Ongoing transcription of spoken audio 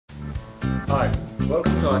Hi,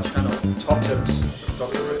 welcome to our channel, Top Tips with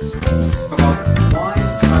Dr. Riz, about why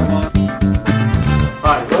Taiwan.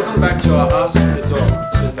 Hi, welcome back to our Ask the Dog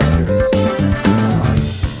to Dr. Riz.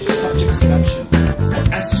 Subject selection, or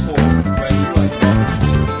S4, where you like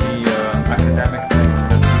the academic thing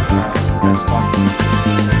that S1.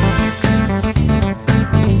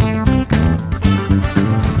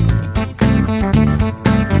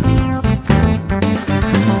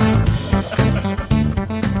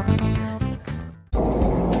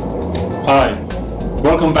 Hi,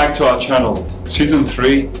 welcome back to our channel, Season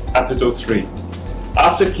 3, Episode 3.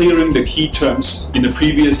 After clearing the key terms in the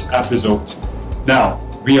previous episode, now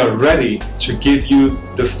we are ready to give you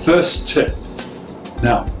the first tip.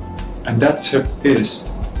 Now, and that tip is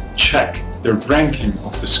check the ranking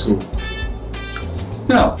of the school.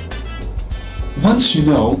 Now, once you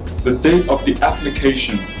know the date of the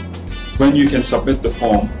application when you can submit the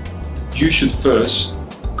form, you should first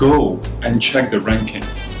go and check the ranking.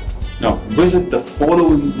 Now, visit the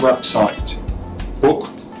following website, Book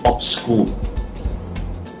of School.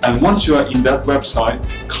 And once you are in that website,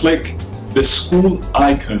 click the school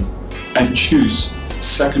icon and choose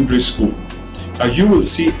secondary school. Now, you will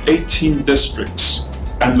see 18 districts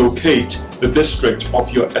and locate the district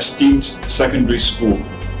of your esteemed secondary school.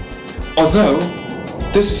 Although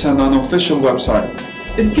this is an unofficial website,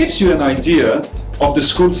 it gives you an idea of the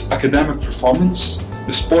school's academic performance,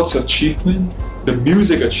 the sports achievement, the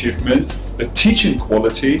music achievement, the teaching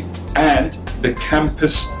quality, and the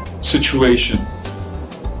campus situation.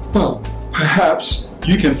 Well, perhaps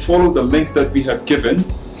you can follow the link that we have given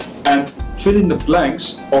and fill in the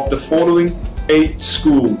blanks of the following 8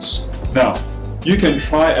 schools. Now, you can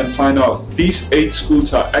try and find out these 8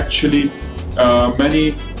 schools are actually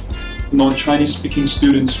many non-Chinese speaking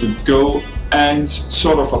students would go and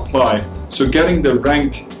sort of apply. So getting the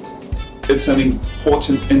rank, it's an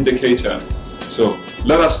important indicator. So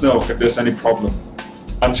let us know if there's any problem.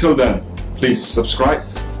 Until then, please subscribe,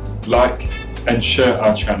 like, and share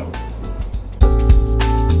our channel.